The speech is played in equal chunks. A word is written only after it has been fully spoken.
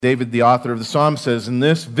David, the author of the Psalm, says in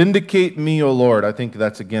this, "Vindicate me, O Lord." I think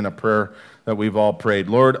that's, again, a prayer that we've all prayed.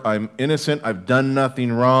 Lord, I'm innocent. I've done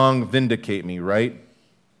nothing wrong. Vindicate me, right?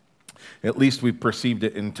 At least we've perceived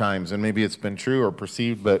it in times, and maybe it's been true or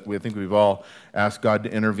perceived, but I think we've all asked God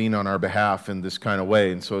to intervene on our behalf in this kind of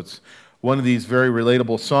way. And so it's one of these very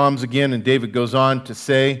relatable Psalms again, and David goes on to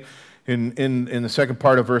say in the second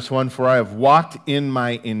part of verse 1, "For I have walked in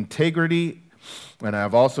my integrity, and I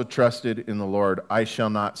have also trusted in the Lord. I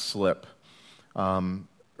shall not slip."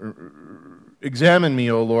 Examine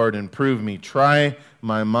me, O Lord, and prove me. Try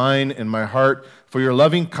my mind and my heart, for your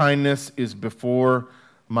loving kindness is before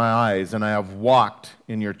my eyes, and I have walked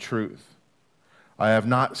in your truth. I have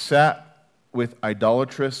not sat with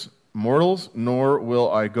idolatrous mortals, nor will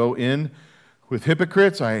I go in with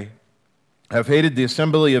hypocrites. I have hated the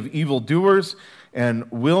assembly of evildoers, and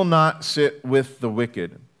will not sit with the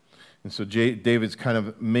wicked. And so David's kind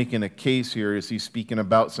of making a case here as he's speaking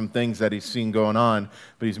about some things that he's seen going on,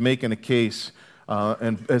 but he's making a case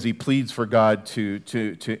and as he pleads for God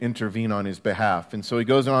to intervene on his behalf. And so he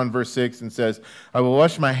goes on in verse 6 and says, "I will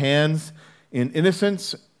wash my hands in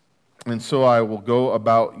innocence, and so I will go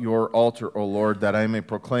about your altar, O Lord, that I may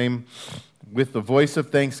proclaim with the voice of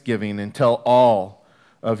thanksgiving and tell all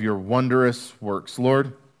of your wondrous works.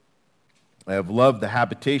 Lord, I have loved the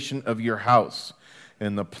habitation of your house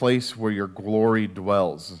and the place where your glory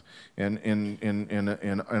dwells." And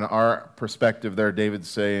in our perspective there, David's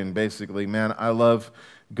saying basically, man, I love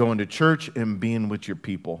going to church and being with your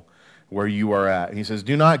people where you are at. He says,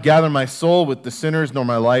 "Do not gather my soul with the sinners, nor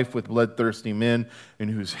my life with bloodthirsty men, in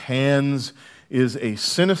whose hands is a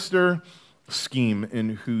sinister scheme,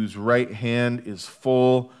 in whose right hand is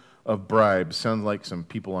full of bribes." Sounds like some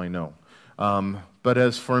people I know. "But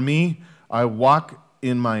as for me, I walk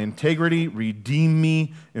in my integrity. Redeem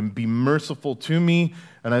me and be merciful to me."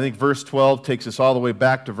 And I think verse 12 takes us all the way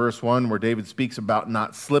back to verse 1 where David speaks about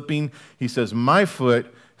not slipping. He says, "My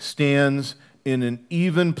foot stands in an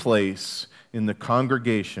even place in the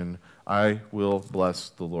congregation. I will bless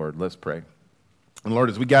the Lord." Let's pray. And Lord,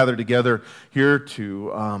 as we gather together here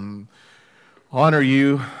to honor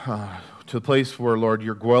you, to the place where, Lord,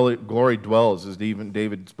 your glory dwells, as even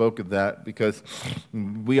David spoke of that, because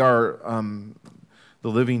we are the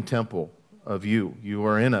living temple of you. You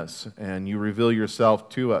are in us, and you reveal yourself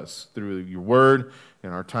to us through your word in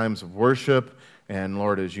our times of worship. And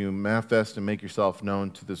Lord, as you manifest and make yourself known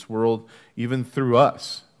to this world, even through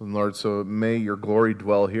us. And Lord, so may your glory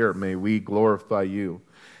dwell here. May we glorify you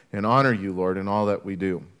and honor you, Lord, in all that we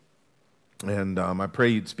do. And I pray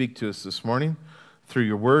you'd speak to us this morning through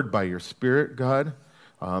your word, by your Spirit, God,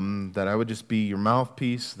 that I would just be your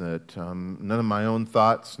mouthpiece, that none of my own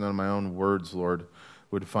thoughts, none of my own words, Lord,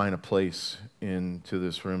 would find a place into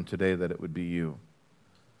this room today, that it would be you.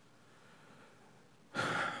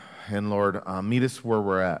 And Lord, meet us where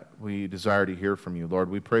we're at. We desire to hear from you, Lord.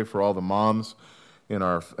 We pray for all the moms in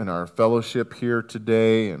our fellowship here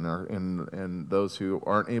today, and those who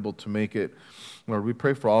aren't able to make it. Lord, we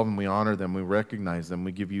pray for all of them. We honor them. We recognize them.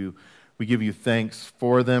 We give you thanks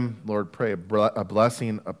for them. Lord, pray a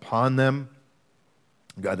blessing upon them.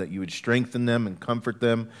 God, that you would strengthen them and comfort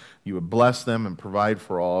them. You would bless them and provide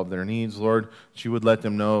for all of their needs, Lord. That you would let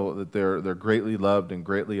them know that they're greatly loved and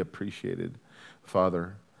greatly appreciated,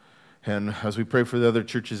 Father. And as we pray for the other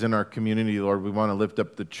churches in our community, Lord, we want to lift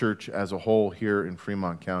up the church as a whole here in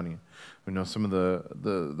Fremont County. We know some of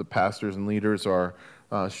the pastors and leaders are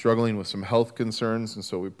struggling with some health concerns, and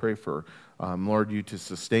so we pray for, Lord, you to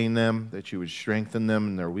sustain them, that you would strengthen them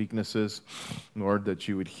in their weaknesses, Lord, that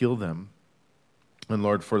you would heal them. And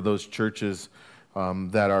Lord, for those churches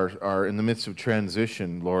that are in the midst of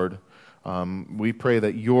transition, Lord, we pray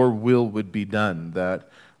that your will would be done, that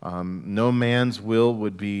no man's will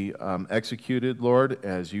would be executed, Lord,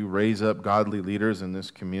 as you raise up godly leaders in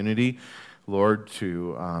this community, Lord,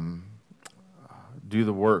 to do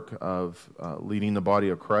the work of leading the body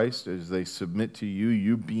of Christ as they submit to you,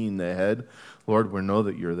 you being the head. Lord, we know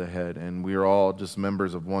that you're the head, and we are all just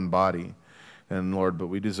members of one body. And Lord, but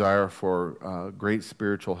we desire for great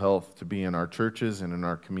spiritual health to be in our churches and in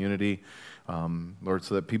our community, Lord,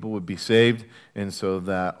 so that people would be saved, and so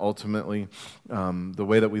that ultimately the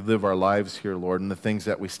way that we live our lives here, Lord, and the things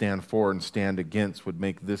that we stand for and stand against would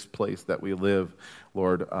make this place that we live,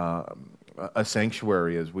 Lord, a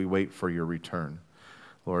sanctuary as we wait for your return.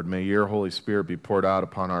 Lord, may your Holy Spirit be poured out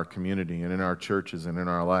upon our community and in our churches and in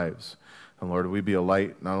our lives. And Lord, we be a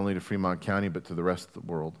light not only to Fremont County, but to the rest of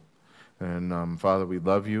the world. And Father, we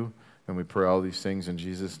love you, and we pray all these things in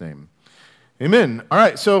Jesus' name. Amen. All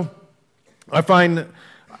right, so I find,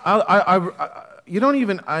 you don't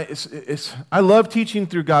even, I love teaching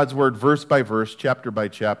through God's word verse by verse, chapter by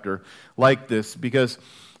chapter like this, because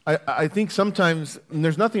I think sometimes, and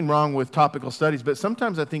there's nothing wrong with topical studies, but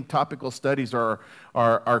sometimes I think topical studies are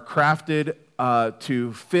crafted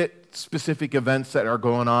to fit specific events that are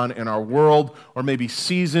going on in our world, or maybe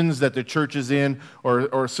seasons that the church is in,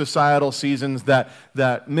 or societal seasons that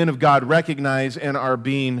men of God recognize and are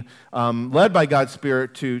being led by God's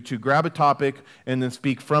Spirit to grab a topic and then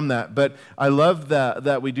speak from that. But I love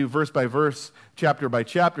that we do verse by verse, chapter by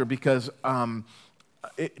chapter, because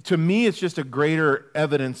to me it's just a greater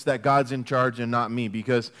evidence that God's in charge and not me,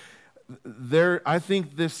 because I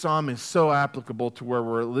think this psalm is so applicable to where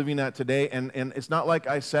we're living at today, and it's not like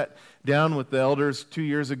I sat down with the elders 2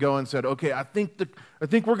 years ago and said, okay, I think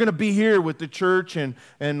we're going to be here with the church and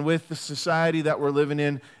with the society that we're living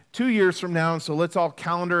in 2 years from now, and so let's all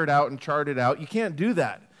calendar it out and chart it out. You can't do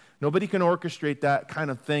that. Nobody can orchestrate that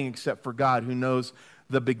kind of thing except for God, who knows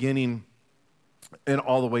the beginning and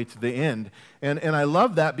all the way to the end. And I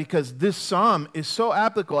love that, because this psalm is so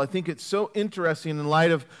applicable. I think it's so interesting in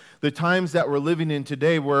light of the times that we're living in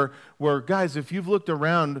today, where guys, if you've looked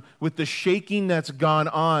around with the shaking that's gone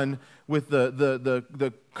on with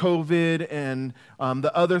the COVID and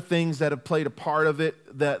the other things that have played a part of it,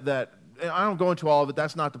 that I don't go into all of it,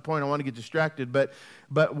 that's not the point, I want to get distracted,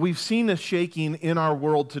 but we've seen a shaking in our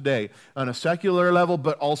world today on a secular level,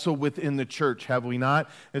 but also within the church, have we not?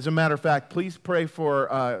 As a matter of fact, please pray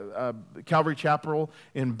for Calvary Chapel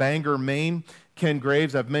in Bangor, Maine. Ken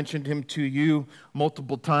Graves, I've mentioned him to you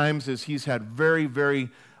multiple times, as he's had very, very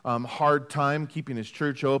hard time keeping his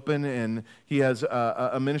church open, and he has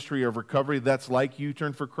a ministry of recovery that's like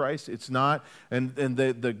U-Turn for Christ. It's not, and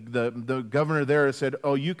the governor there has said,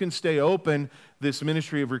 oh, you can stay open, this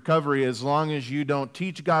ministry of recovery, as long as you don't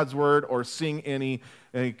teach God's word or sing any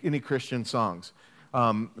Christian songs.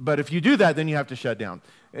 But if you do that, then you have to shut down.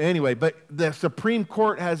 Anyway, but the Supreme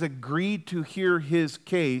Court has agreed to hear his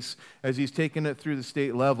case as he's taken it through the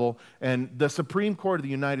state level, and the Supreme Court of the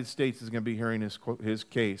United States is going to be hearing his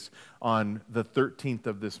case on the 13th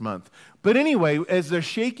of this month. But anyway, as the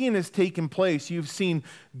shaking has taken place, you've seen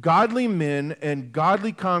godly men and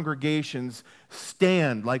godly congregations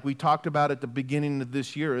stand, like we talked about at the beginning of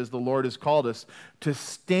this year, as the Lord has called us, to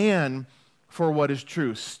stand for what is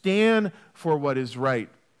true, stand for what is right.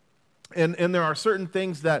 And there are certain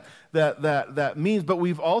things that means, but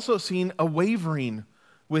we've also seen a wavering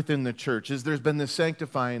within the church, as there's been this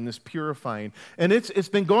sanctifying, this purifying. And it's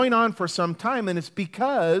been going on for some time, and it's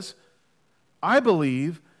because I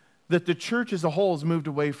believe that the church as a whole has moved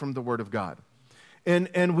away from the Word of God.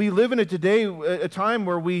 And we live in a time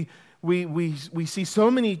where we see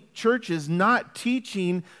so many churches not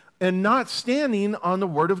teaching and not standing on the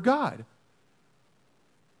Word of God.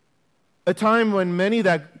 A time when many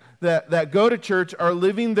that go to church are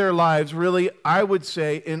living their lives, really, I would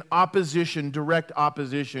say, in opposition, direct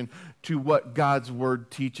opposition to what God's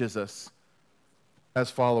Word teaches us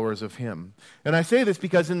as followers of Him. And I say this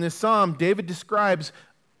because in this psalm, David describes,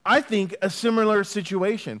 I think, a similar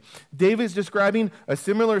situation. David's describing a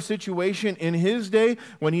similar situation in his day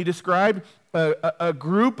when he described a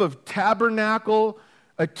group of tabernacle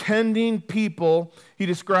attending people. He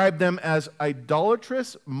described them as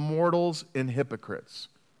idolatrous mortals and hypocrites.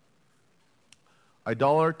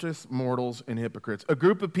 Idolatrous mortals and hypocrites. A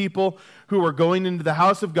group of people who were going into the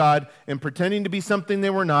house of God and pretending to be something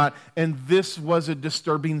they were not, and this was a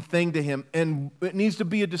disturbing thing to him, and it needs to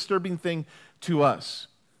be a disturbing thing to us.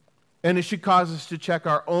 And it should cause us to check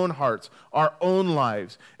our own hearts, our own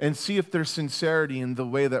lives, and see if there's sincerity in the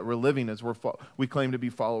way that we're living as we claim to be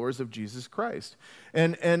followers of Jesus Christ.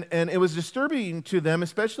 And it was disturbing to them,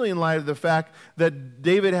 especially in light of the fact that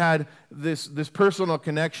David had this personal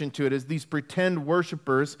connection to it, as these pretend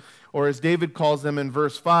worshipers, or as David calls them in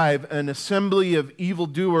verse 5, an assembly of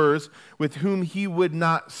evildoers with whom he would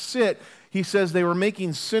not sit. He says they were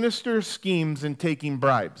making sinister schemes and taking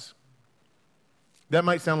bribes. That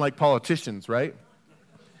might sound like politicians, right?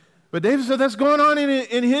 But David said that's going on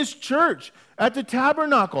in his church at the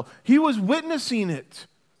tabernacle. He was witnessing it.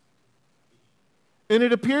 And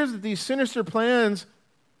it appears that these sinister plans,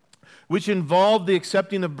 which involved the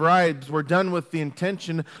accepting of bribes, were done with the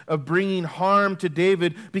intention of bringing harm to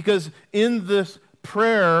David, because in this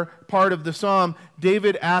prayer part of the psalm,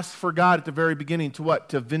 David asked for God at the very beginning to what?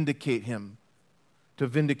 To vindicate him. To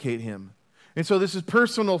vindicate him. And so this is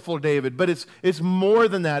personal for David, but it's more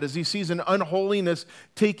than that, as he sees an unholiness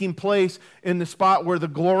taking place in the spot where the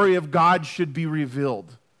glory of God should be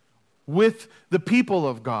revealed with the people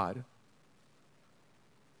of God.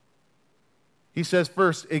 He says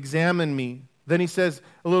first, examine me. Then he says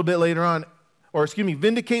a little bit later on,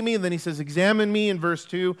 vindicate me, and then he says, examine me in verse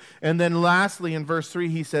 2, and then lastly in verse 3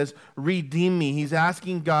 he says, redeem me. He's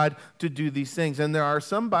asking God to do these things. And there are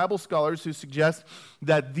some Bible scholars who suggest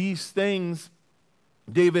that these things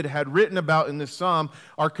David had written about in this psalm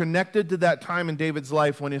are connected to that time in David's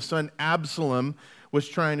life when his son Absalom was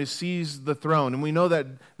trying to seize the throne. And we know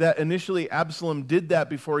that initially Absalom did that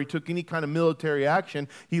before he took any kind of military action.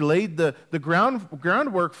 He laid the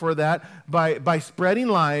groundwork for that by spreading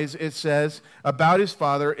lies, it says, about his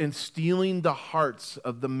father and stealing the hearts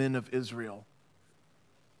of the men of Israel.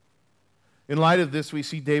 In light of this, we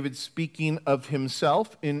see David speaking of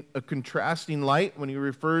himself in a contrasting light when he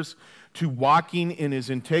refers to walking in his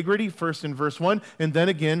integrity, first in verse 1, and then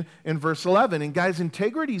again in verse 11. And guys,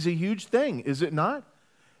 integrity is a huge thing, is it not?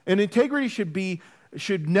 And integrity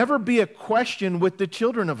should never be a question with the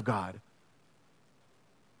children of God.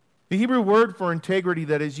 The Hebrew word for integrity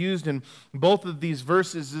that is used in both of these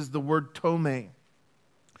verses is the word tome.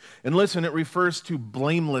 And listen, it refers to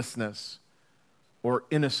blamelessness or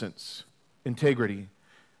innocence, integrity.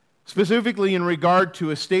 Specifically in regard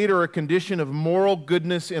to a state or a condition of moral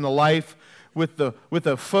goodness in a life with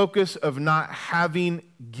a focus of not having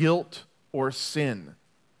guilt or sin.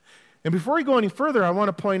 And before we go any further, I want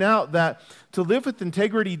to point out that to live with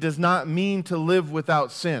integrity does not mean to live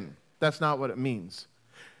without sin. That's not what it means.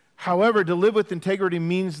 However, to live with integrity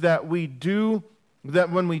means that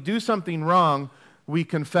when we do something wrong, we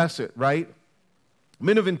confess it, right?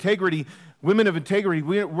 Women of integrity,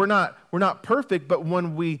 we're not perfect, but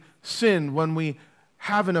when we sin, when we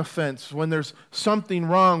have an offense, when there's something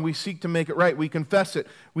wrong, we seek to make it right. We confess it.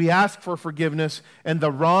 We ask for forgiveness, and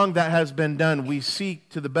the wrong that has been done, we seek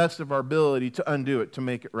to the best of our ability to undo it, to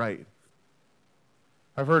make it right.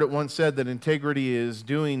 I've heard it once said that integrity is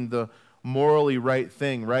doing the morally right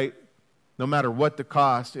thing, right? No matter what the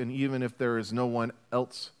cost, and even if there is no one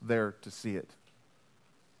else there to see it.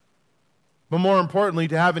 But more importantly,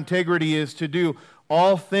 to have integrity is to do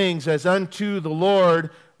all things as unto the Lord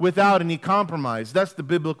without any compromise. That's the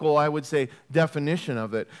biblical, I would say, definition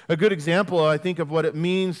of it. A good example, I think, of what it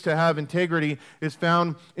means to have integrity is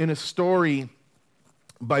found in a story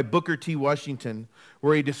by Booker T. Washington,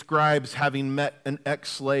 where he describes having met an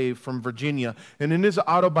ex-slave from Virginia. And in his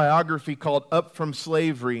autobiography called Up From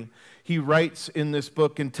Slavery, he writes in this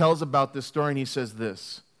book and tells about this story, and he says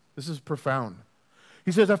this. This is profound.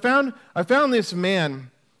 He says, I found this man,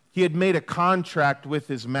 he had made a contract with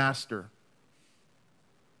his master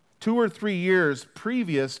 2 or 3 years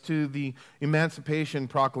previous to the Emancipation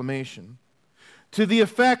Proclamation, to the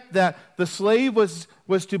effect that the slave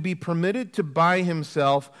was to be permitted to buy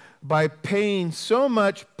himself by paying so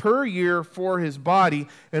much per year for his body,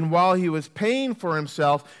 and while he was paying for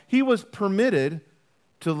himself, he was permitted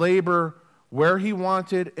to labor where he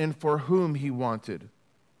wanted and for whom he wanted.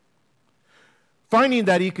 Finding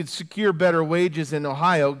that he could secure better wages in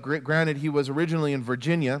Ohio, granted he was originally in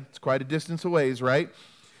Virginia, it's quite a distance away, right?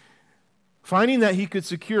 Finding that he could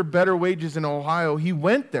secure better wages in Ohio, he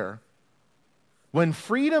went there. When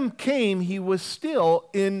freedom came, he was still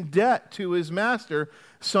in debt to his master,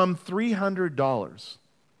 some $300.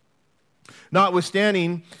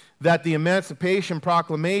 Notwithstanding that the Emancipation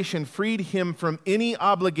Proclamation freed him from any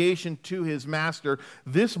obligation to his master,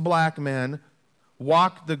 this black man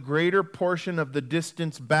walked the greater portion of the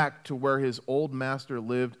distance back to where his old master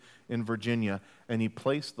lived in Virginia, and he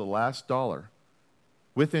placed the last dollar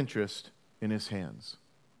with interest in his hands.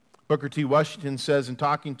 Booker T. Washington says, in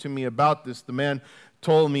talking to me about this, the man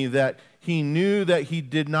told me that he knew that he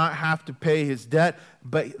did not have to pay his debt,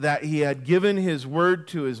 but that he had given his word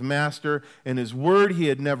to his master, and his word he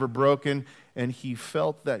had never broken, and he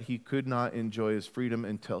felt that he could not enjoy his freedom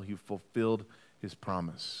until he fulfilled his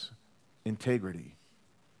promise. Integrity,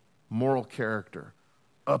 moral character,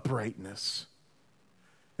 uprightness.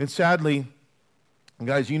 And sadly,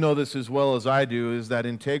 guys, you know this as well as I do, is that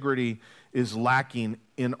integrity is lacking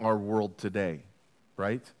in our world today,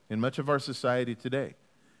 right? In much of our society today.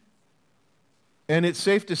 And it's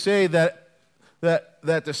safe to say that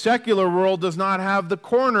the secular world does not have the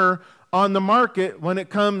corner on the market when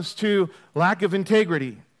it comes to lack of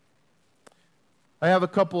integrity. I have a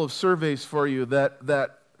couple of surveys for you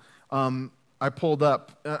that I pulled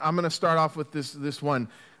up. I'm going to start off with this one.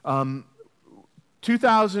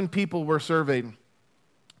 2,000 people were surveyed.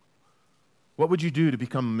 What would you do to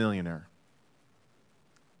become a millionaire?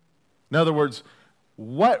 In other words,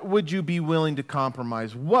 what would you be willing to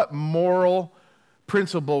compromise? What moral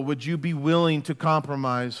principle would you be willing to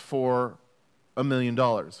compromise for $1 million?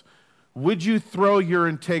 Would you throw your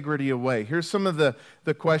integrity away? Here's some of the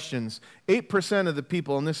questions. 8% of the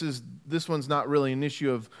people, and this one's not really an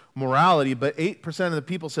issue of morality, but 8% of the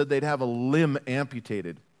people said they'd have a limb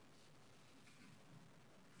amputated.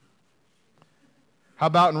 How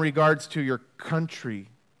about in regards to your country?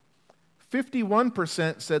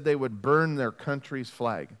 51% said they would burn their country's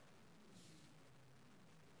flag.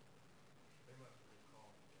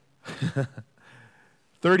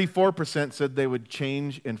 34% said they would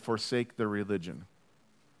change and forsake their religion.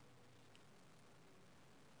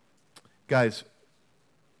 Guys,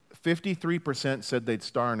 53% said they'd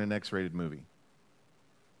star in an X-rated movie.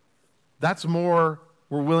 That's more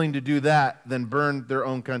we're willing to do that than burn their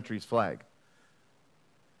own country's flag.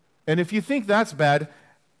 And if you think that's bad,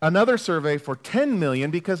 another survey for 10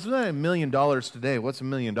 million, because $1 million today, what's $1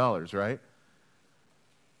 million, right?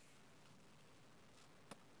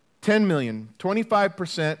 10 million.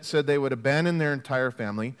 25% said they would abandon their entire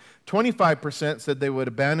family. 25% said they would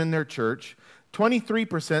abandon their church.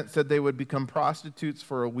 23% said they would become prostitutes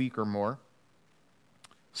for a week or more.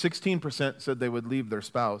 16% said they would leave their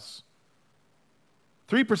spouse.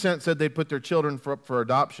 3% said they'd put their children up for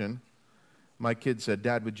adoption. My kid said,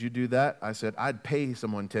 "Dad, would you do that?" I said, "I'd pay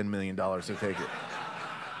someone $10 million to take it."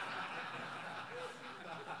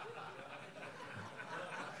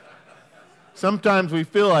 Sometimes we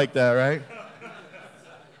feel like that, right?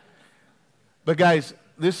 But guys,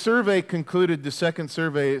 this survey concluded, the second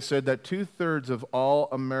survey, it said that 2/3 of all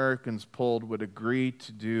Americans polled would agree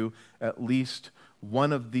to do at least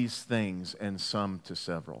one of these things, and some to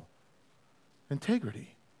several.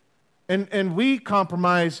 Integrity. And we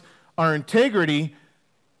compromise our integrity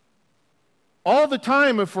all the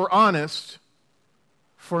time, if we're honest,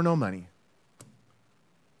 for no money,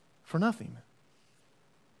 for nothing.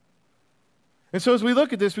 And so as we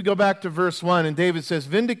look at this, we go back to verse 1, and David says,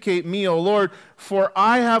 "Vindicate me, O Lord, for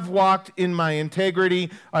I have walked in my integrity.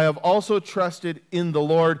 I have also trusted in the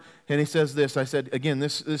Lord." And he says this, I said, again,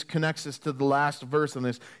 this connects us to the last verse on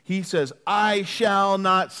this. He says, "I shall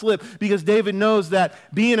not slip," because David knows that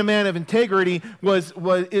being a man of integrity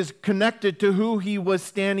is connected to who he was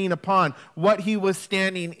standing upon, what he was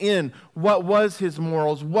standing in, what was his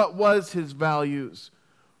morals, what was his values.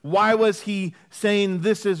 Why was he saying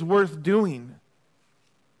this is worth doing?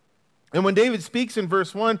 And when David speaks in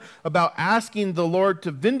verse 1 about asking the Lord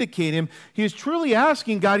to vindicate him, he is truly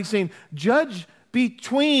asking God, he's saying, judge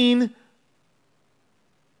between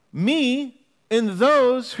me and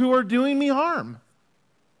those who are doing me harm.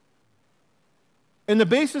 And the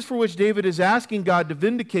basis for which David is asking God to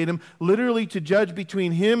vindicate him, literally to judge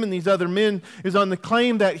between him and these other men, is on the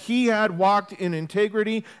claim that he had walked in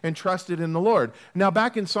integrity and trusted in the Lord. Now,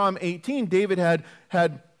 back in Psalm 18, David had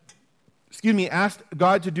asked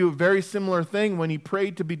God to do a very similar thing when he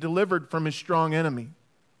prayed to be delivered from his strong enemy.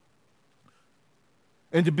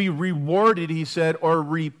 And to be rewarded, he said, or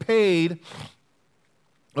repaid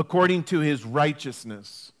according to his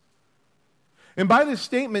righteousness. And by this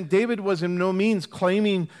statement, David was in no means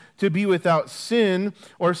claiming to be without sin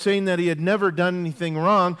or saying that he had never done anything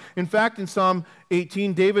wrong. In fact, in Psalm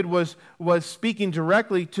 18, David was speaking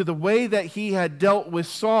directly to the way that he had dealt with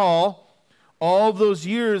Saul all those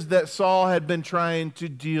years that Saul had been trying to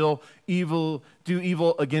do evil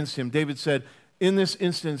against him. David said, in this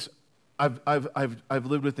instance, I've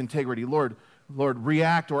lived with integrity. Lord,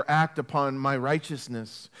 react or act upon my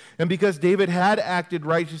righteousness. And because David had acted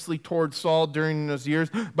righteously towards Saul during those years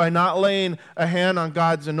by not laying a hand on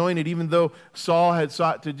God's anointed, even though Saul had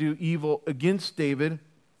sought to do evil against David,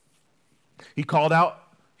 he called out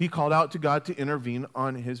to God to intervene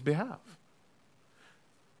on his behalf.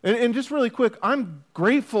 And just really quick, I'm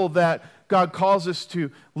grateful that God calls us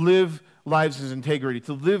to live lives of integrity,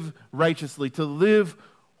 to live righteously, to live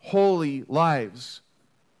holy lives.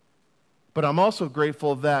 But I'm also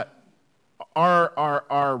grateful that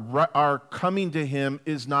our coming to him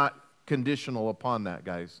is not conditional upon that,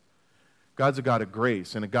 guys. God's a God of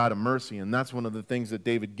grace and a God of mercy, and that's one of the things that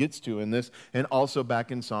David gets to in this, and also back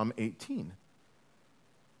in Psalm 18.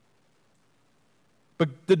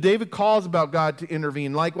 But David calls about God to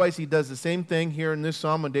intervene. Likewise, he does the same thing here in this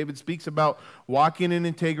psalm when David speaks about walking in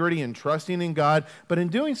integrity and trusting in God. But in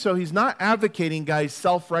doing so, he's not advocating, guys,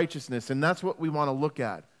 self-righteousness, and that's what we want to look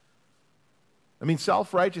at. I mean,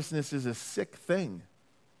 self-righteousness is a sick thing.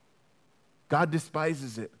 God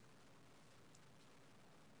despises it.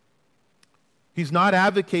 He's not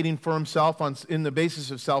advocating for himself in the basis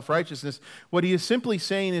of self-righteousness. What he is simply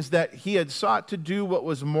saying is that he had sought to do what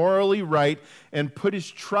was morally right and put his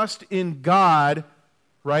trust in God,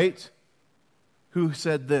 right? Who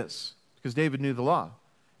said this? Because David knew the law.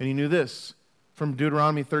 And he knew this from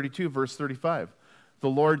Deuteronomy 32, verse 35. The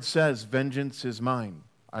Lord says, vengeance is mine,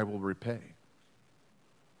 I will repay.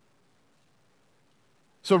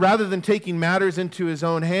 So rather than taking matters into his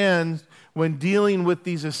own hands when dealing with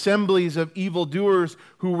these assemblies of evildoers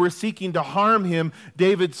who were seeking to harm him,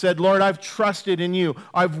 David said, Lord, I've trusted in you.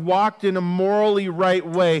 I've walked in a morally right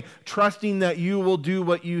way, trusting that you will do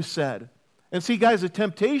what you said. And see, guys, the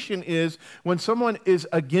temptation is when someone is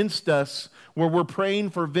against us, where we're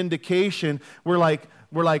praying for vindication, we're like,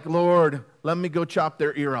 Lord, let me go chop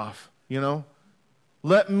their ear off,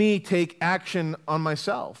 Let me take action on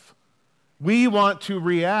myself. We want to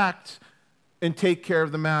react and take care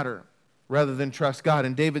of the matter rather than trust God.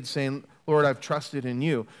 And David's saying, Lord, I've trusted in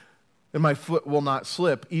you, and my foot will not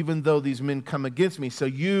slip, even though these men come against me. So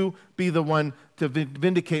you be the one to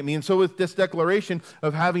vindicate me. And so with this declaration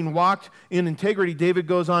of having walked in integrity, David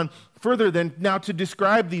goes on further than now to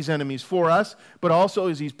describe these enemies for us, but also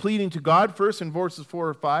as he's pleading to God first in verses 4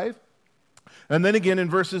 or 5. And then again in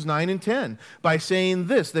verses 9 and 10, by saying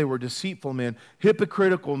this, they were deceitful men,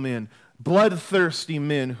 hypocritical men, bloodthirsty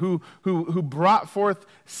men who brought forth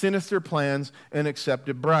sinister plans and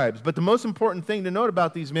accepted bribes. But the most important thing to note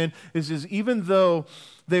about these men is even though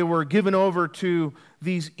they were given over to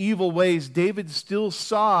these evil ways, David still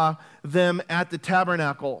saw them at the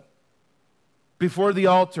tabernacle before the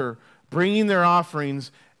altar, bringing their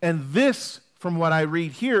offerings. And this, from what I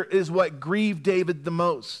read here, is what grieved David the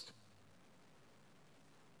most.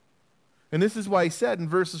 And this is why he said in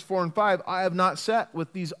verses 4 and 5, I have not sat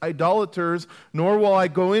with these idolaters, nor will I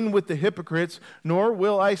go in with the hypocrites, nor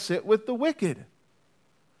will I sit with the wicked.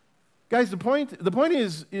 Guys, the point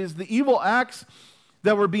is the evil acts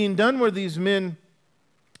that were being done by these men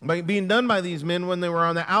when they were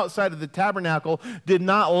on the outside of the tabernacle did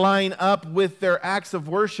not line up with their acts of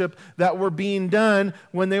worship that were being done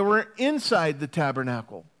when they were inside the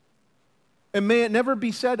tabernacle. And may it never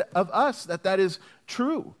be said of us that is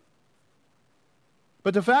true.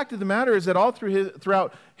 But the fact of the matter is that all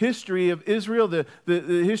throughout history of Israel, the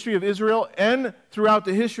history of Israel, and throughout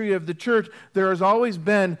the history of the church, there has always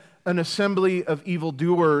been an assembly of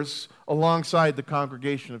evildoers alongside the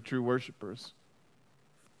congregation of true worshipers.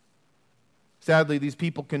 Sadly, these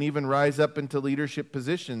people can even rise up into leadership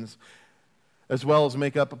positions as well as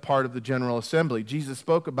make up a part of the General Assembly. Jesus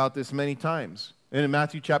spoke about this many times. And in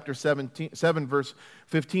Matthew chapter 7, verse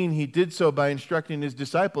 15, he did so by instructing his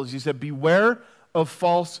disciples. He said, beware of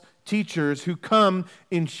false teachers who come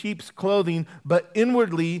in sheep's clothing, but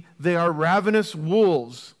inwardly they are ravenous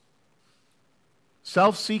wolves.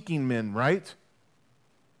 Self-seeking men, right?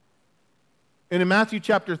 And in Matthew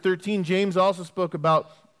chapter 13, Jesus also spoke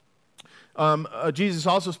about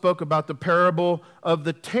the parable of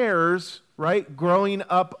the tares, right, growing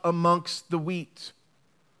up amongst the wheat.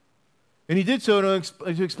 And he did so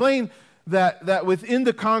to explain that within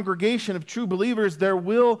the congregation of true believers, there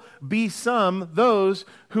will be those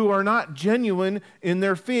who are not genuine in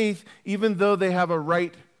their faith, even though they have a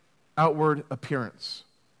right outward appearance.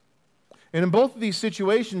 And in both of these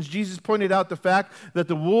situations, Jesus pointed out the fact that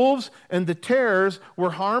the wolves and the tares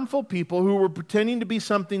were harmful people who were pretending to be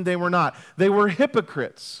something they were not. They were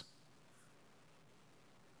hypocrites.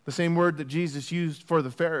 The same word that Jesus used for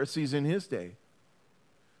the Pharisees in his day.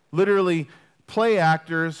 Literally, play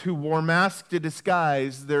actors who wore masks to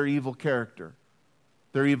disguise their evil character,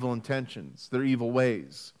 their evil intentions, their evil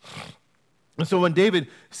ways. And so when David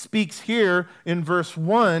speaks here in verse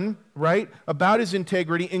 1, right, about his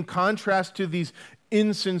integrity in contrast to these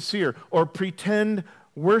insincere or pretend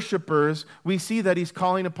worshipers, we see that he's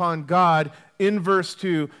calling upon God in verse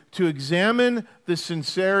 2 to examine the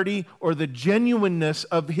sincerity or the genuineness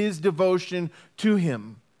of his devotion to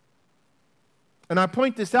him. And I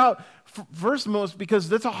point this out first most because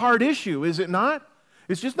that's a hard issue, is it not?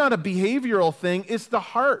 It's just not a behavioral thing, it's the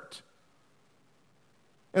heart.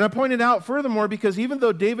 And I pointed out furthermore because even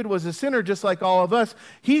though David was a sinner just like all of us,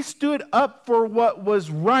 he stood up for what was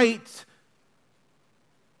right.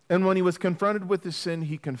 And when he was confronted with his sin,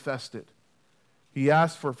 he confessed it. He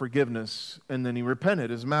asked for forgiveness and then he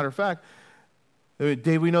repented. As a matter of fact,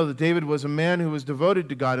 we know that David was a man who was devoted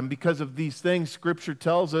to God, and because of these things, Scripture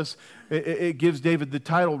tells us, it gives David the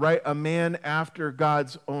title, right? A man after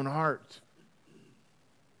God's own heart.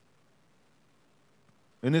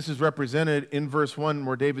 And this is represented in verse 1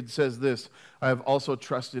 where David says this, I have also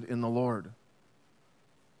trusted in the Lord,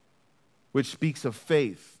 which speaks of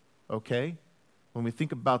faith, okay? When we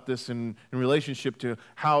think about this in relationship to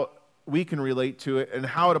how we can relate to it and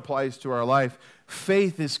how it applies to our life,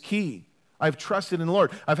 faith is key. I've trusted in the Lord.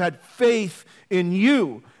 I've had faith in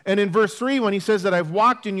you. And in verse 3, when he says that I've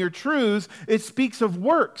walked in your truths, it speaks of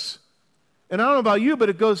works. And I don't know about you, but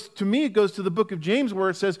it goes to the book of James where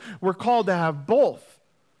it says we're called to have both.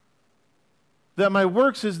 That my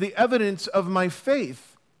works is the evidence of my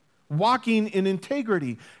faith, walking in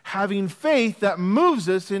integrity, having faith that moves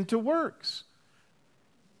us into works.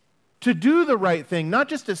 To do the right thing, not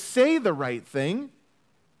just to say the right thing.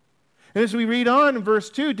 And as we read on in verse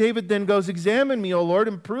 2, David then goes, examine me, O Lord,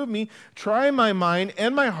 and prove me. Try my mind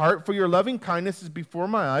and my heart, for your loving kindness is before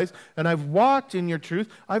my eyes, and I've walked in your truth.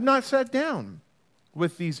 I've not sat down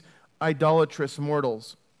with these idolatrous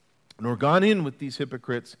mortals, nor gone in with these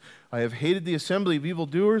hypocrites. I have hated the assembly of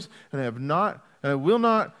evildoers, and I will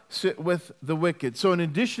not sit with the wicked. So in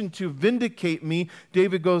addition to vindicate me,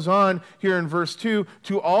 David goes on here in verse 2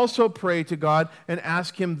 to also pray to God and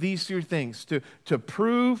ask him these three things, to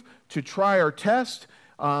prove, to try or test,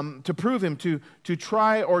 to prove him, to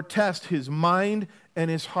try or test his mind and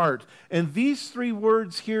his heart. And these three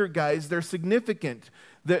words here, guys, they're significant.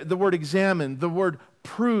 The word examine, the word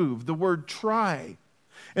prove, the word try.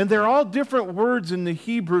 And they're all different words in the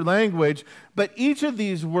Hebrew language, but each of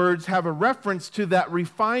these words have a reference to that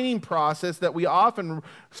refining process that we often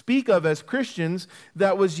speak of as Christians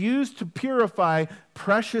that was used to purify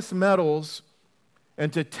precious metals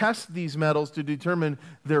and to test these metals to determine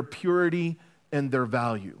their purity and their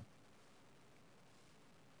value.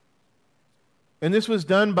 And this was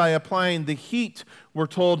done by applying the heat, we're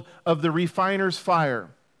told, of the refiner's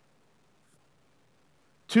fire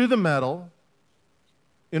to the metal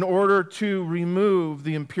in order to remove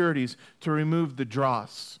the impurities, to remove the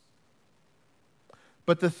dross.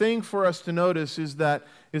 But the thing for us to notice is that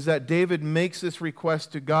David makes this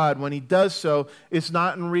request to God. When he does so, it's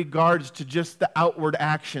not in regards to just the outward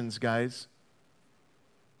actions, guys.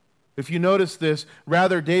 If you notice this,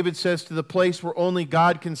 rather David says to the place where only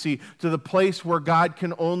God can see, to the place where God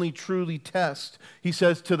can only truly test. He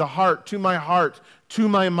says to the heart, to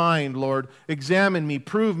my mind, Lord, examine me,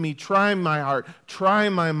 prove me, try my heart, try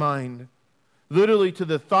my mind. Literally to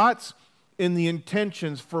the thoughts and the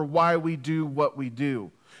intentions for why we do what we do.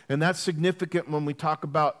 And that's significant when we talk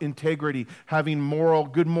about integrity, having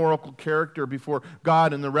good moral character before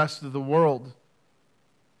God and the rest of the world.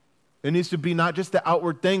 It needs to be not just the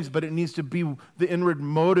outward things, but it needs to be the inward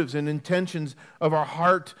motives and intentions of our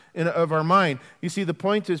heart and of our mind. You see, the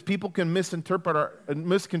point is people can misinterpret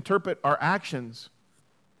our actions.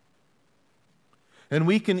 And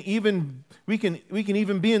we can even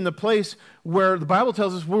be in the place where the Bible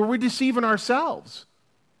tells us where we're deceiving ourselves.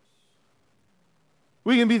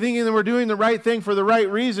 We can be thinking that we're doing the right thing for the right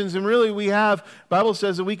reasons, and really the Bible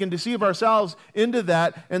says that we can deceive ourselves into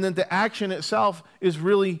that, and then the action itself is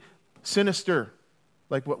really sinister,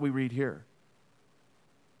 like what we read here.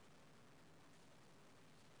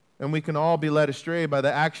 And we can all be led astray by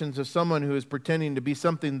the actions of someone who is pretending to be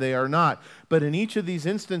something they are not. But in each of these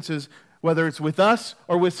instances, whether it's with us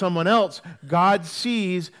or with someone else, God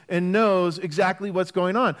sees and knows exactly what's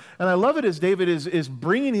going on. And I love it as David is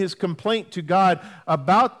bringing his complaint to God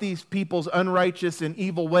about these people's unrighteous and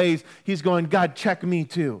evil ways. He's going, God, check me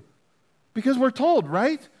too. Because we're told,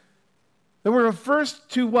 right? That we're first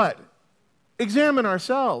to what? Examine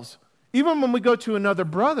ourselves. Even when we go to another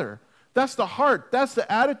brother. That's the heart. That's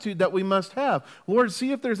the attitude that we must have. Lord,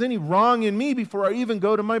 see if there's any wrong in me before I even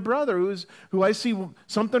go to my brother who I see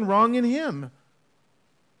something wrong in him.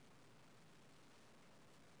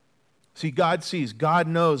 See, God sees. God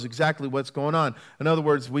knows exactly what's going on. In other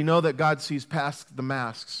words, we know that God sees past the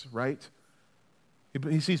masks, right?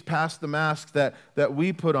 He sees past the masks that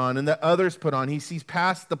we put on and that others put on. He sees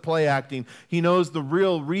past the play acting. He knows the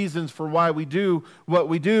real reasons for why we do what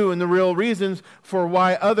we do and the real reasons for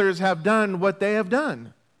why others have done what they have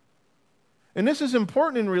done. And this is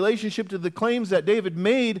important in relationship to the claims that David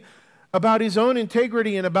made about his own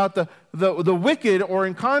integrity and about the wicked, or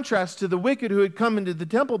in contrast to the wicked who had come into the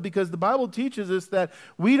temple, because the Bible teaches us that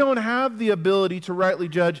we don't have the ability to rightly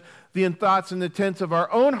judge the thoughts and intents of our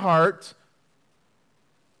own heart.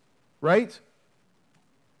 Right?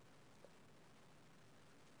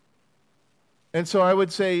 And so I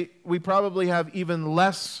would say we probably have even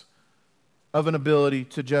less of an ability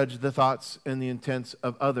to judge the thoughts and the intents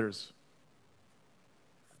of others.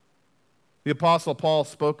 The Apostle Paul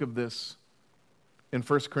spoke of this in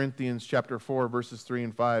 1 Corinthians chapter 4, verses 3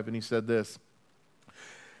 and 5, and he said this.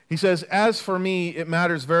 He says, "As for me, it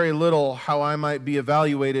matters very little how I might be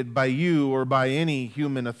evaluated by you or by any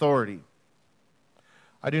human authority.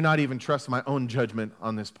 I do not even trust my own judgment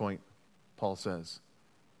on this point," Paul says.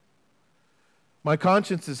 "My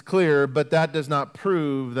conscience is clear, but that does not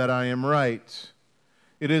prove that I am right.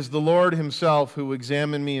 It is the Lord himself who will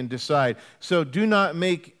examine me and decide. So do not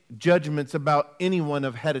make judgments about anyone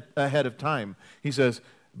ahead of time." He says,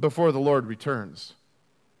 before the Lord returns.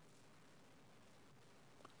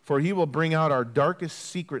 For he will bring out our darkest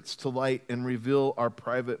secrets to light and reveal our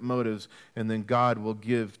private motives, and then God will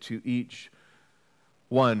give to each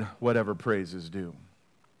one whatever praise is due.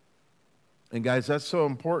 And guys, that's so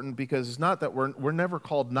important, because it's not that we're never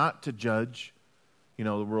called not to judge. You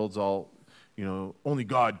know, the world's all, only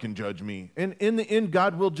God can judge me. And in the end,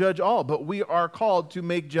 God will judge all, but we are called to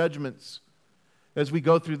make judgments as we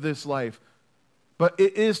go through this life. But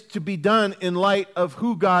it is to be done in light of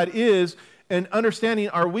who God is, and understanding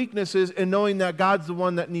our weaknesses and knowing that God's the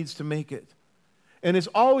one that needs to make it. And it's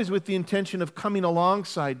always with the intention of coming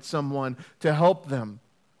alongside someone to help them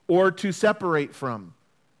or to separate from,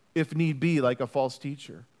 if need be, like a false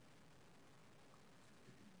teacher.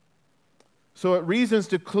 So it reasons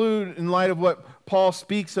to conclude, in light of what Paul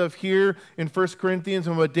speaks of here in 1 Corinthians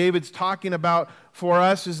and what David's talking about for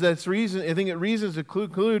us, is that it reasons to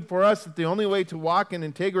conclude for us that the only way to walk in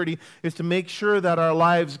integrity is to make sure that our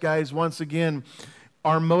lives, guys, once again,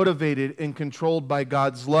 are motivated and controlled by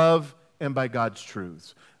God's love and by God's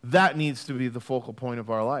truths. That needs to be the focal point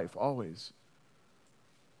of our life, always.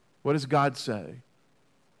 What does God say?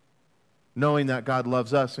 Knowing that God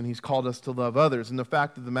loves us and He's called us to love others. And the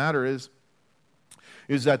fact of the matter is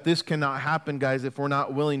that this cannot happen, guys, if we're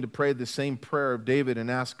not willing to pray the same prayer of David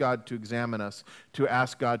and ask God to examine us, to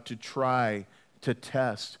ask God to try, to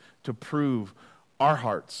test, to prove our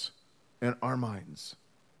hearts and our minds.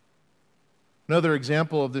 Another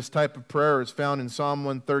example of this type of prayer is found in Psalm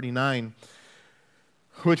 139,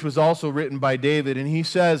 which was also written by David. And he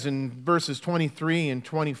says in verses 23 and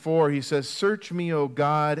 24, he says, "Search me, O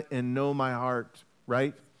God, and know my heart,"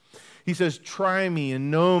 right? He says, "Try me and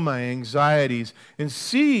know my anxieties, and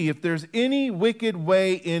see if there's any wicked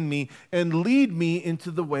way in me, and lead me into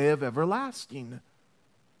the way of everlasting."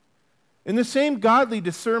 And the same godly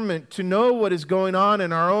discernment to know what is going on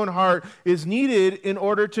in our own heart is needed in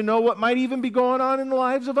order to know what might even be going on in the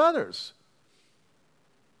lives of others.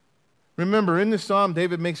 Remember, in this psalm,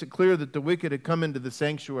 David makes it clear that the wicked had come into the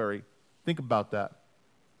sanctuary. Think about that.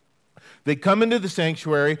 They come into the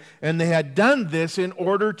sanctuary, and they had done this in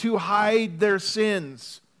order to hide their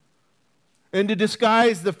sins and to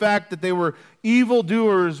disguise the fact that they were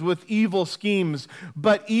evildoers with evil schemes.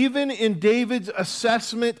 But even in David's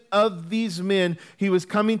assessment of these men, he was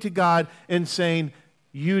coming to God and saying,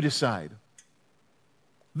 "You decide.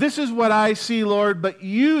 This is what I see, Lord, but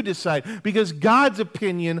you decide." Because God's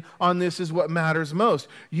opinion on this is what matters most.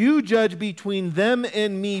 You judge between them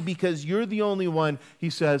and me, because you're the only one, he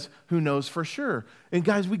says, who knows for sure. And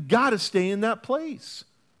guys, we got to stay in that place.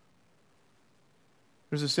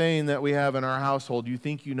 There's a saying that we have in our household: you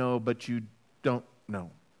think you know, but you don't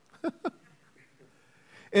know. But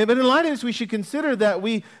in light of this, we should consider that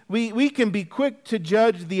we can be quick to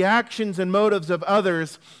judge the actions and motives of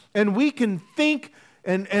others, and we can think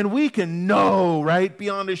and we can know, right,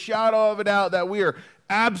 beyond a shadow of a doubt, that we are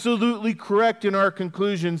absolutely correct in our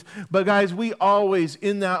conclusions. But guys, we always,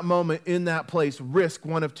 in that moment, in that place, risk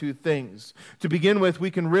one of two things. To begin with, we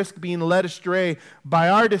can risk being led astray by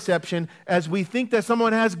our deception as we think that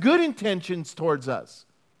someone has good intentions towards us.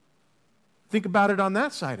 Think about it on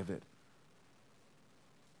that side of it,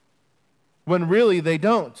 when really they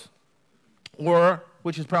don't. Or,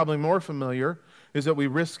 which is probably more familiar, is that we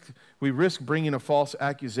risk bringing a false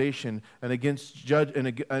accusation and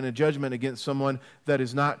a judgment against someone that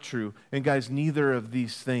is not true. And guys, neither of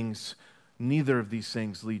these things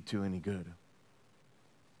lead to any good.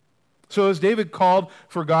 So as David called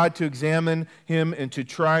for God to examine him and to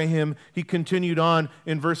try him, he continued on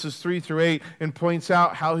in verses 3 through 8 and points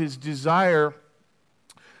out how his desire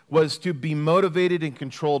was to be motivated and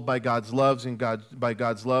controlled by God's love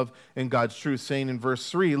and God's truth, saying in verse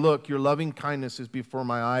 3, "Look, your loving kindness is before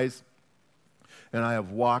my eyes, and I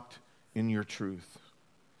have walked in your truth."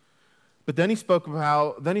 But then he spoke of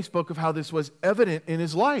how this was evident in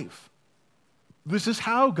his life. This is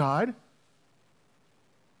how God,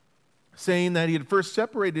 saying that he had first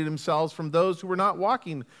separated himself from those who were not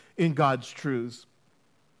walking in God's truths.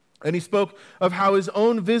 And he spoke of how his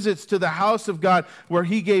own visits to the house of God, where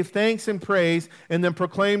he gave thanks and praise, and then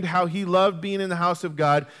proclaimed how he loved being in the house of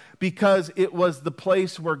God because it was the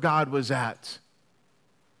place where God was at.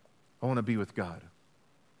 I want to be with God.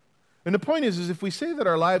 And the point is if we say that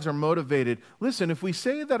our lives are motivated, listen, if we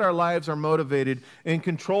say that our lives are motivated and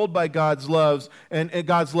controlled by God's love and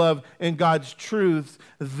God's truth,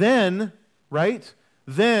 then, right,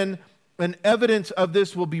 then an evidence of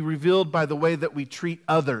this will be revealed by the way that we treat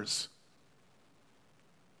others.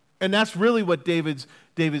 And that's really what David's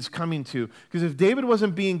David's coming to. Because if David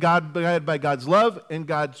wasn't being guided by God's love and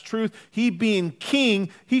God's truth, he being king,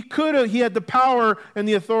 he had the power and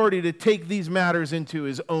the authority to take these matters into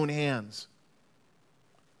his own hands.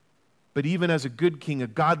 But even as a good king, a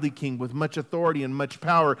godly king with much authority and much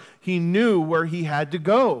power, he knew where he had to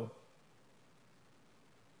go.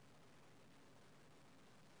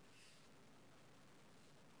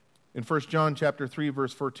 In 1 John chapter 3,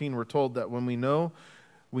 verse 14, we're told that when we know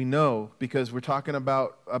because we're talking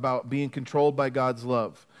about being controlled by God's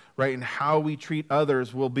love, right? And how we treat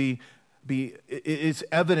others will is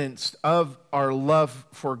evidence of our love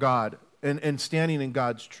for God and standing in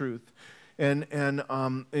God's truth. And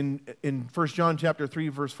in 1 John chapter 3,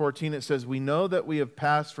 verse 14, it says, we know that we have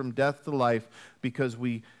passed from death to life because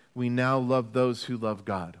we now love those who love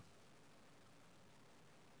God.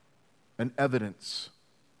 An evidence.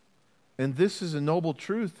 And this is a noble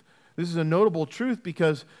truth. This is a notable truth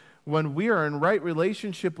because when we are in right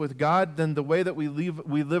relationship with God, then the way that we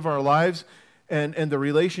live our lives and the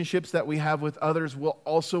relationships that we have with others will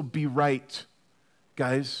also be right,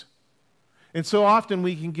 guys. And so often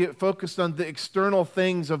we can get focused on the external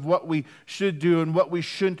things of what we should do and what we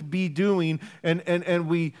shouldn't be doing, and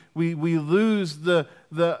we lose the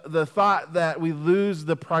thought that we lose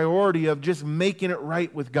the priority of just making it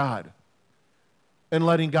right with God and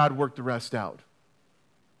letting God work the rest out.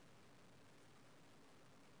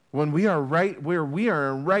 When we are right, where we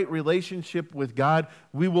are in right relationship with God,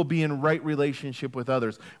 we will be in right relationship with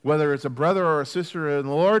others. Whether it's a brother or a sister in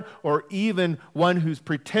the Lord, or even one who's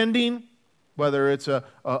pretending, whether it's a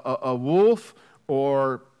wolf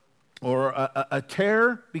or a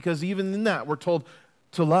terror, because even in that we're told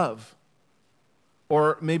to love.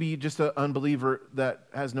 Or maybe just an unbeliever that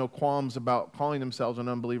has no qualms about calling themselves an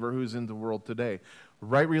unbeliever who's in the world today.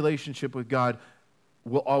 Right relationship with God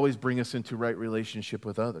will always bring us into right relationship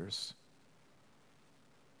with others.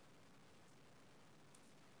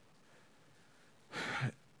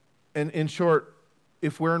 And in short,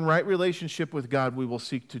 if we're in right relationship with God, we will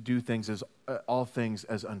seek to do things as all things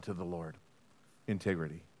as unto the Lord.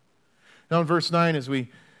 Integrity. Now in verse 9, as we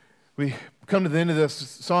come to the end of this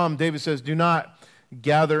psalm, David says, do not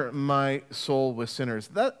gather my soul with sinners.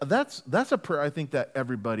 That's a prayer I think that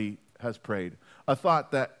everybody has prayed. A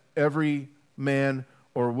thought that every man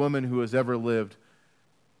or woman who has ever lived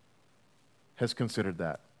has considered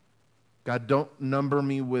that. God, don't number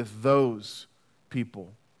me with those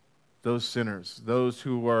people, those sinners, those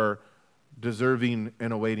who are deserving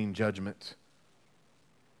and awaiting judgment,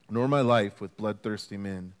 nor my life with bloodthirsty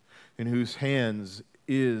men, in whose hands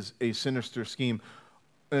is a sinister scheme,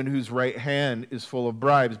 and whose right hand is full of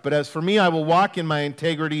bribes. But as for me, I will walk in my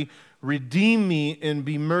integrity. Redeem me and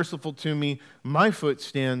be merciful to me. My foot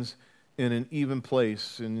stands in an even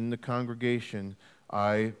place, and in the congregation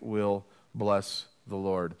I will bless the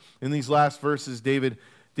Lord. In these last verses, David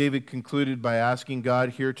concluded by asking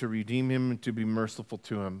God here to redeem him and to be merciful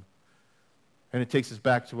to him. And it takes us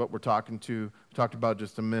back to what we're talked about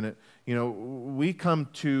just a minute. You know, we come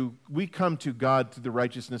to God through the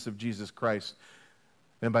righteousness of Jesus Christ.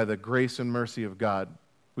 And by the grace and mercy of God,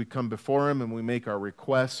 we come before him and we make our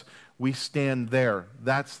requests. We stand there.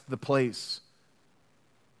 That's the place.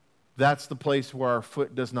 That's the place where our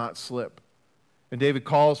foot does not slip. And David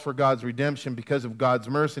calls for God's redemption because of God's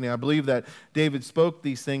mercy. And I believe that David spoke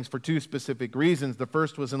these things for two specific reasons. The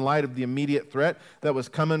first was in light of the immediate threat that was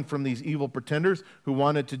coming from these evil pretenders who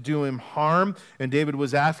wanted to do him harm. And David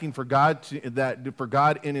was asking for God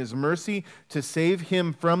in his mercy to save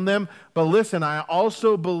him from them. But listen, I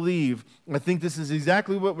also believe, I think this is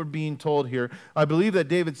exactly what we're being told here. I believe that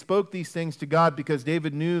David spoke these things to God because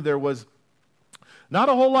David knew there was not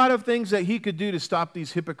a whole lot of things that he could do to stop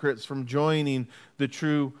these hypocrites from joining the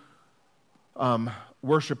true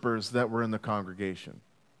worshipers that were in the congregation.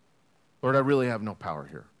 Lord, I really have no power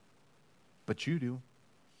here. But you do.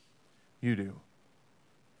 You do.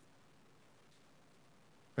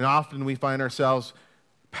 And often we find ourselves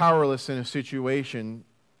powerless in a situation,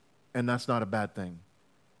 and that's not a bad thing.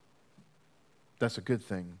 That's a good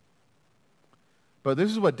thing. But this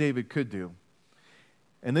is what David could do.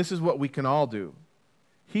 And this is what we can all do.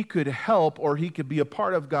 He could help, or he could be a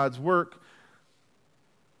part of God's work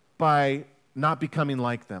by not becoming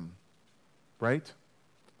like them, right?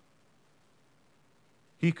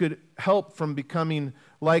 He could help from becoming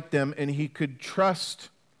like them, and he could trust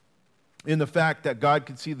in the fact that God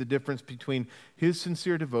could see the difference between his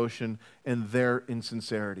sincere devotion and their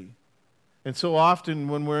insincerity. And so often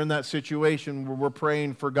when we're in that situation where we're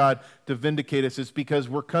praying for God to vindicate us, it's because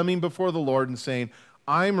we're coming before the Lord and saying,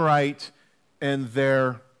 I'm right and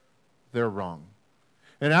they're wrong.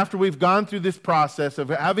 And after we've gone through this process of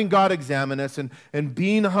having God examine us and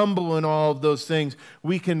being humble in all of those things,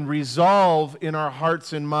 we can resolve in our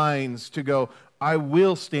hearts and minds to go, I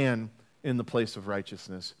will stand in the place of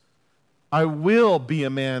righteousness. I will be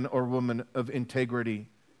a man or woman of integrity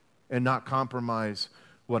and not compromise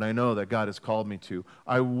what I know that God has called me to.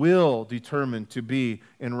 I will determine to be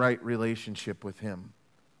in right relationship with Him.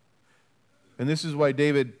 And this is why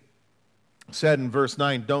David said in verse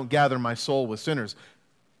 9, don't gather my soul with sinners.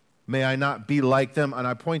 May I not be like them. And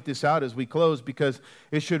I point this out as we close because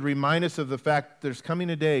it should remind us of the fact there's coming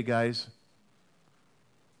a day, guys.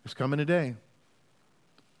 There's coming a day.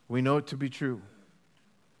 We know it to be true.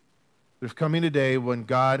 There's coming a day when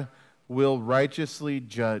God will righteously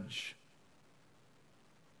judge.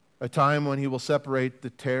 A time when He will separate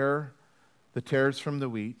the tares from the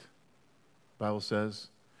wheat, the Bible says.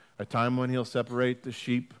 A time when He'll separate the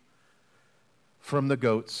sheep from the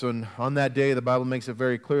goats. And on that day, the Bible makes it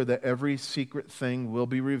very clear that every secret thing will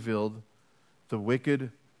be revealed. The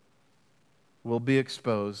wicked will be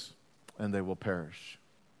exposed, and they will perish.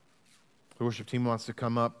 The worship team wants to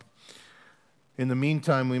come up. In the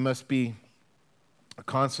meantime, we must be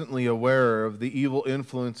constantly aware of the evil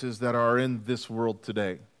influences that are in this world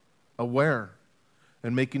today. Aware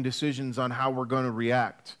and making decisions on how we're going to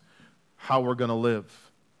react, how we're going to live.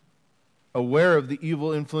 Aware of the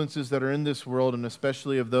evil influences that are in this world, and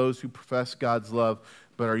especially of those who profess God's love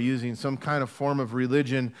but are using some kind of form of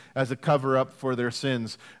religion as a cover-up for their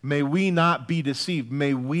sins. May we not be deceived.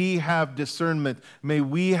 May we have discernment. May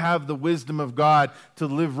we have the wisdom of God to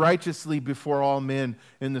live righteously before all men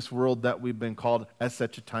in this world that we've been called at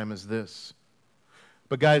such a time as this.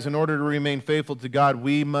 But guys, in order to remain faithful to God,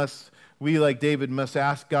 we like David must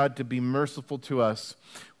ask God to be merciful to us.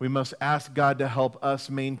 We must ask God to help us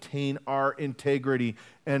maintain our integrity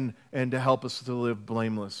and to help us to live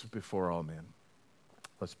blameless before all men.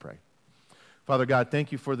 Let's pray. Father God,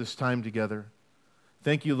 thank you for this time together.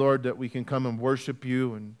 Thank you, Lord, that we can come and worship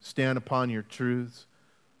you and stand upon your truths.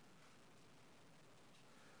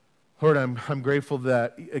 Lord, I'm grateful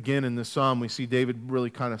that, again, in this psalm, we see David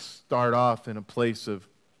really kind of start off in a place of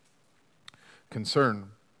concern,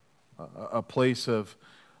 a place of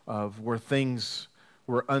where things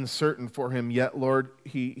were uncertain for him. Yet, Lord,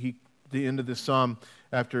 he the end of the psalm,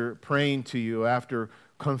 after praying to you, after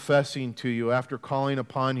confessing to you, after calling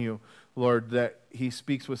upon you, Lord, that he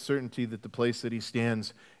speaks with certainty that the place that he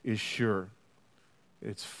stands is sure.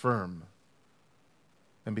 It's firm.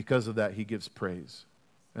 And because of that, he gives praise.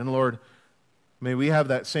 And Lord, may we have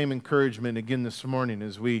that same encouragement again this morning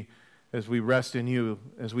as we rest in you,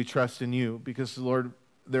 as we trust in you. Because, Lord,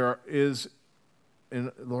 there's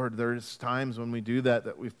times when we do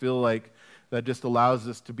that we feel like that just allows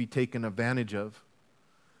us to be taken advantage of.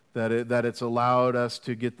 That it's allowed us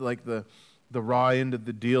to get like the raw end of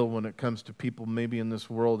the deal when it comes to people maybe in this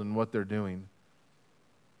world and what they're doing.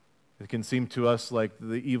 It can seem to us like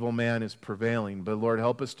the evil man is prevailing, but Lord,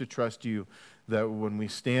 help us to trust you that when we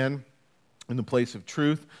stand in the place of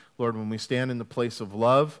truth, Lord, when we stand in the place of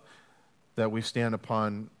love, that we stand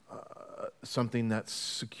upon something that's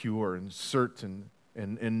secure and certain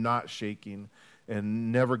and not shaking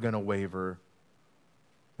and never going to waver.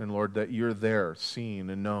 And Lord, that you're there, seeing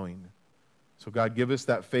and knowing. So God, give us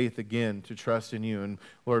that faith again to trust in you. And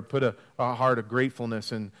Lord, put a heart of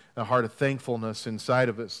gratefulness and a heart of thankfulness inside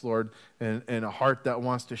of us, Lord, and a heart that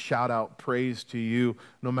wants to shout out praise to you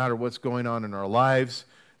no matter what's going on in our lives,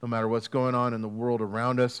 no matter what's going on in the world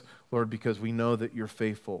around us, Lord, because we know that you're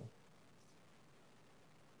faithful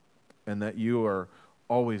and that you are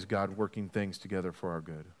always, God, working things together for our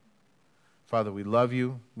good. Father, we love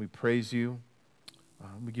you. We praise you.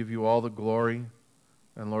 We give you all the glory.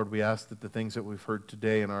 And Lord, we ask that the things that we've heard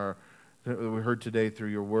today through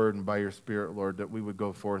your word and by your Spirit, Lord, that we would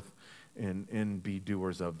go forth and be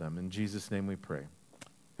doers of them. In Jesus' name we pray.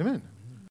 Amen.